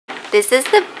This is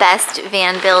the best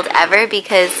van build ever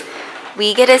because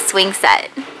we get a swing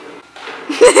set.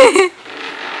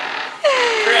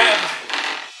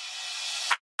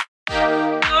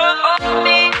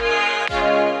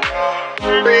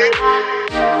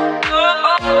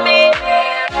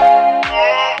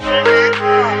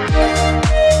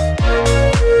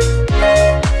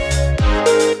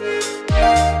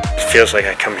 Feels like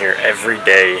I come here every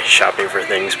day shopping for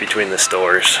things between the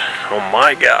stores. Oh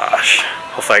my gosh.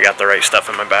 Hopefully I got the right stuff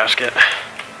in my basket.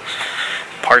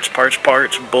 Parts,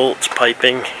 bolts,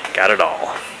 piping, got it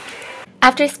all.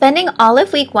 After spending all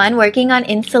of week 1 working on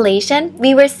installation,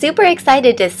 we were super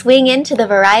excited to swing into the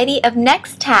variety of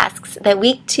next tasks that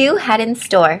week 2 had in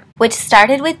store, which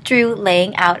started with Drew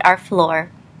laying out our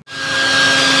floor.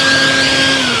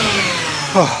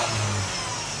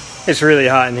 It's really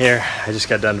hot in here. I just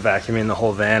got done vacuuming the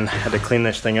whole van. Had to clean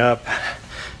this thing up.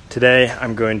 Today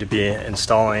I'm going to be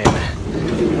installing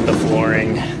the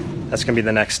flooring. That's going to be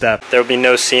the next step. There will be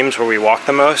no seams where we walk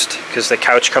the most because the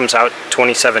couch comes out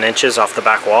 27 inches off the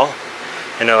back wall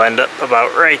and it'll end up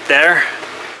about right there.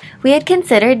 We had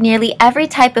considered nearly every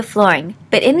type of flooring,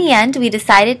 but in the end we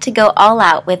decided to go all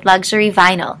out with luxury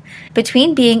vinyl.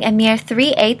 Between being a mere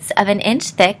 3/8 of an inch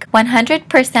thick,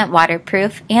 100%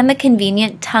 waterproof, and the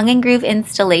convenient tongue and groove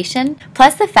installation,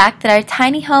 plus the fact that our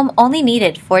tiny home only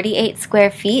needed 48 square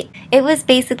feet, it was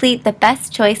basically the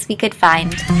best choice we could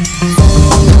find.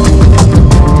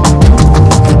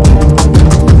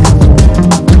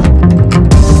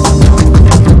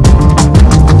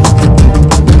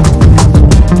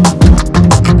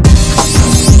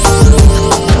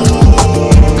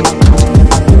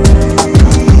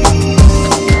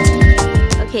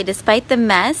 Despite the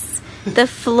mess, the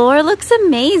floor looks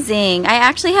amazing. I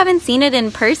actually haven't seen it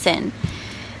in person.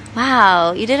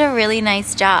 Wow, you did a really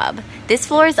nice job. This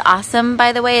floor is awesome,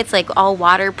 by the way. It's like all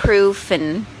waterproof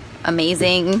and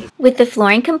amazing. With the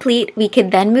flooring complete, we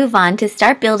could then move on to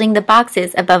start building the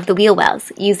boxes above the wheel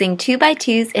wells using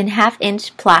 2x2s and 1/2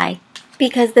 inch ply.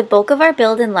 Because the bulk of our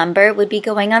build in lumber would be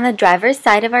going on the driver's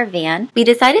side of our van, we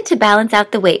decided to balance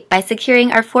out the weight by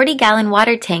securing our 40-gallon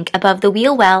water tank above the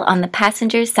wheel well on the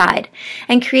passenger's side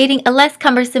and creating a less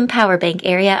cumbersome power bank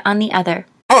area on the other.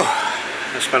 Oh,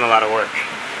 that's been a lot of work.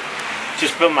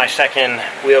 Just built my second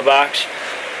wheel box.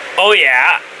 Oh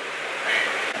yeah!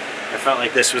 I felt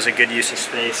like this was a good use of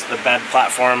space. The bed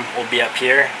platform will be up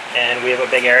here, and we have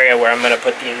a big area where I'm going to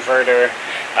put the inverter,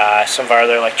 some of our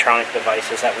other electronic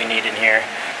devices that we need in here.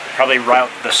 Probably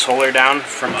route the solar down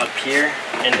from up here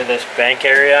into this bank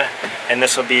area, and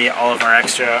this will be all of our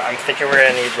extra. I'm thinking we're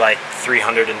going to need like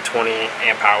 320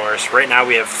 amp hours. Right now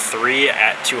we have 3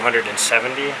 at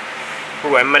 270.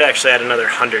 Ooh, I might actually add another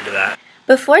 100 to that.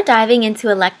 Before diving into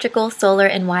electrical, solar,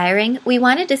 and wiring, we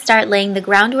wanted to start laying the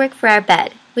groundwork for our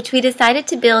bed, which we decided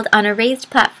to build on a raised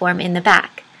platform in the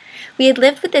back. We had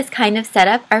lived with this kind of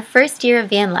setup our first year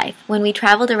of van life when we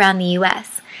traveled around the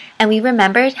US, and we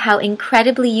remembered how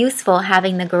incredibly useful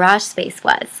having the garage space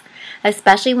was,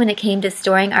 especially when it came to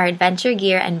storing our adventure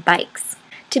gear and bikes.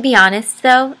 To be honest,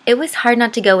 though, it was hard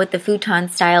not to go with the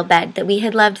futon-style bed that we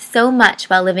had loved so much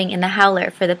while living in the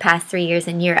Howler for the past 3 years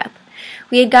in Europe.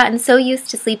 We had gotten so used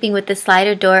to sleeping with the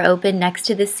slider door open next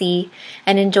to the sea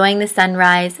and enjoying the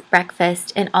sunrise,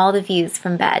 breakfast, and all the views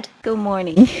from bed. Good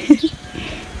morning.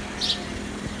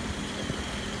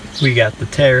 We got the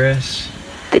terrace.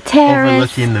 The terrace.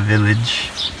 Overlooking the village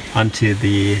onto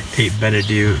the Tate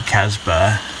Benedou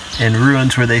Casbah and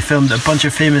ruins where they filmed a bunch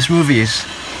of famous movies.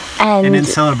 And in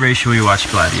celebration, we watched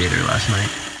Gladiator last night.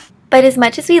 But as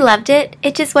much as we loved it,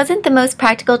 it just wasn't the most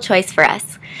practical choice for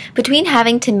us. Between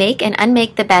having to make and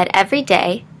unmake the bed every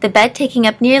day, the bed taking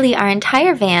up nearly our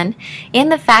entire van, and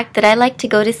the fact that I like to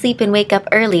go to sleep and wake up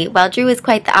early while Drew is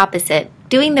quite the opposite,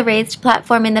 doing the raised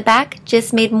platform in the back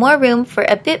just made more room for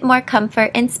a bit more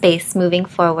comfort and space moving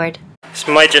forward. This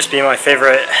might just be my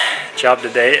favorite job to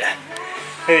date.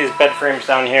 Look at these bed frames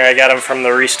down here. I got them from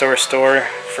the Restore store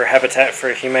for Habitat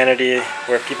for Humanity,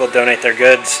 where people donate their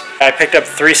goods. I picked up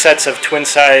 3 sets of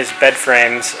twin-size bed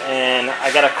frames, and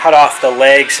I gotta cut off the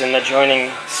legs and the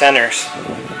joining centers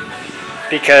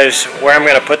because where I'm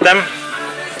gonna put them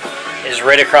is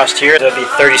right across here. There'll be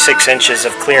 36 inches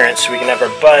of clearance, so we can have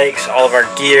our bikes, all of our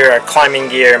gear, our climbing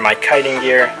gear, my kiting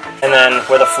gear, and then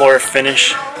where the floor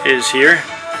finish is here,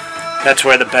 that's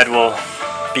where the bed will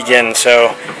begin.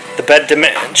 So the bed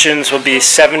dimensions will be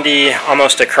 70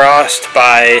 almost across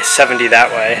by 70 that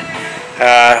way.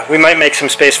 We might make some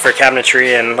space for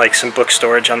cabinetry and like some book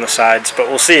storage on the sides, but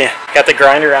we'll see. Got the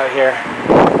grinder out here.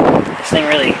 This thing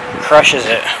really crushes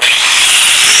it.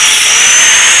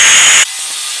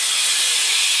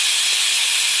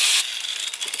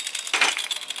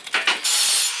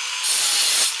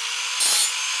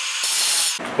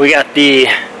 We got the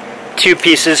 2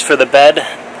 pieces for the bed,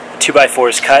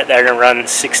 2x4s cut. They're going to run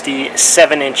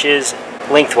 67 inches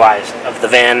lengthwise of the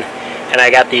van. And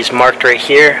I got these marked right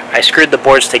here. I screwed the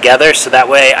boards together so that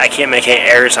way I can't make any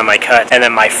errors on my cut. And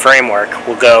then my framework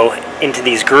will go into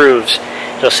these grooves.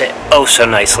 It'll sit oh so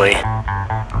nicely.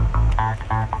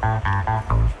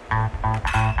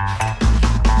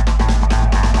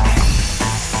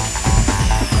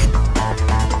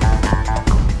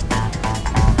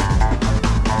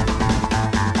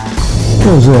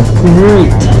 Those are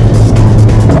great.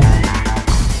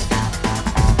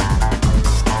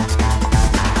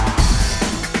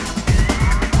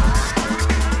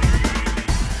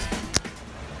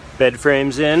 Bed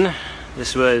frames in.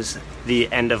 This was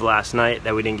the end of last night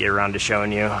that we didn't get around to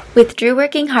showing you. With Drew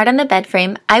working hard on the bed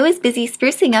frame, I was busy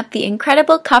sprucing up the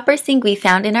incredible copper sink we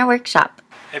found in our workshop.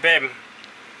 Hey babe.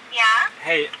 Yeah?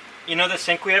 Hey, you know the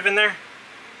sink we have in there?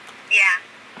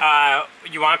 Yeah.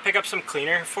 You want to pick up some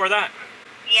cleaner for that?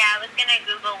 Yeah, I was gonna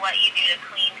Google what you do to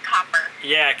clean copper.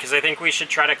 Yeah, because I think we should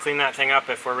try to clean that thing up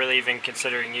if we're really even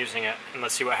considering using it, and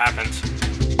let's see what happens.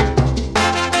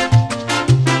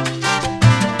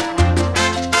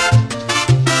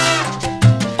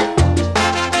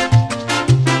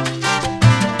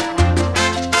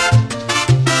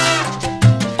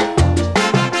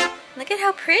 Look at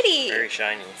how pretty. Very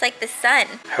shiny. It's like the sun.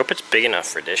 I hope it's big enough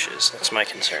for dishes. That's my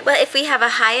concern. Well, if we have a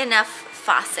high enough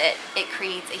faucet, it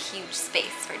creates a huge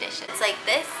space for dishes. It's like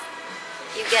this,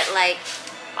 you get like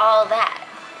all that.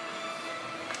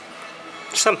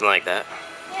 Something like that.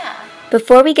 Yeah.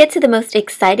 Before we get to the most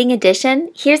exciting addition,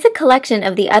 here's a collection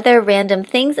of the other random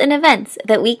things and events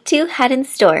that week 2 had in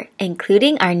store,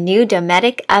 including our new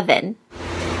Dometic oven.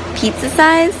 Pizza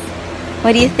size?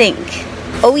 What do you think?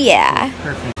 Oh yeah.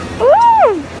 Perfect.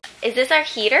 Woo! Is this our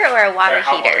heater or a water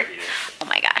Hot heater? water heater. Oh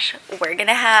my gosh, we're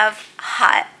gonna have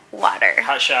hot water.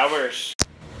 Hot showers.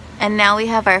 And now we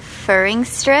have our furring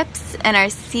strips, and our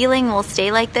ceiling will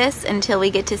stay like this until we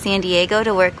get to San Diego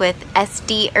to work with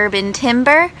SD Urban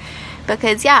Timber,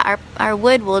 because yeah, our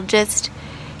wood will just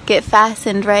get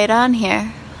fastened right on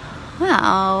here.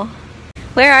 Wow.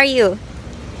 Where are you?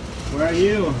 Where are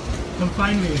you? Come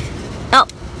find me. Oh,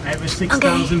 I have a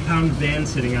 6,000-pound van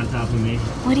sitting on top of me.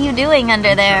 what are you doing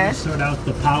under there? I'm trying to sort out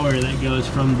the power that goes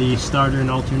from the starter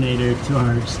and alternator to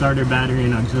our starter battery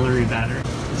and auxiliary battery.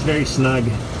 It's very snug.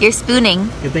 You're spooning.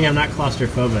 Good thing I'm not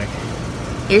claustrophobic.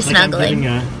 You're Like snuggling.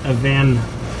 I'm giving a van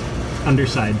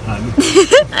underside hug.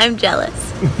 I'm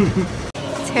jealous.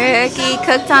 Turkey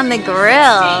cooked on the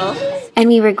grill. And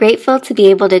we were grateful to be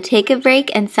able to take a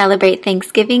break and celebrate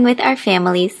Thanksgiving with our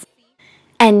families.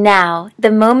 And now,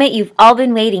 the moment you've all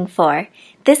been waiting for.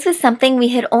 This was something we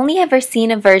had only ever seen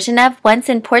a version of once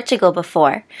in Portugal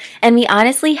before, and we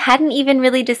honestly hadn't even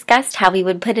really discussed how we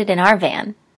would put it in our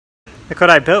van. Look what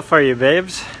I built for you,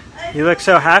 babes. You look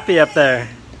so happy up there.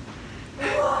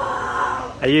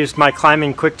 I used my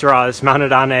climbing quick draws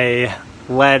mounted on a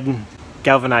lead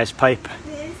galvanized pipe.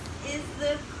 This is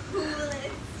the coolest.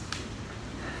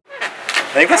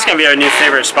 I think that's going to be our new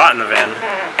favorite spot in the van.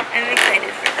 I'm excited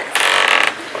for this.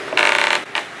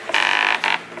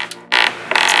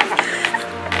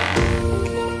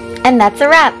 And that's a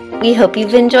wrap. We hope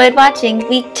you've enjoyed watching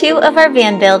week 2 of our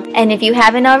van build. And if you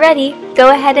haven't already,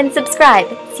 go ahead and subscribe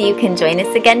so you can join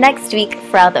us again next week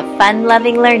for all the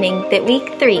fun-loving learning that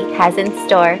week 3 has in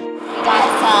store. We got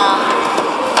some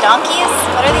donkeys.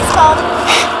 What are these called?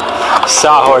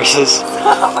 Sawhorses.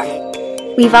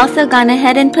 We've also gone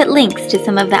ahead and put links to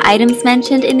some of the items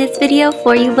mentioned in this video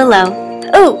for you below.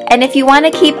 Oh, and if you want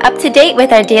to keep up to date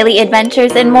with our daily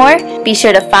adventures and more, be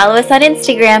sure to follow us on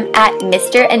Instagram at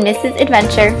Mr. and Mrs.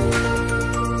 Adventure.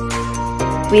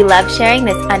 We love sharing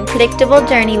this unpredictable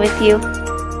journey with you.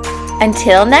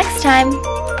 Until next time.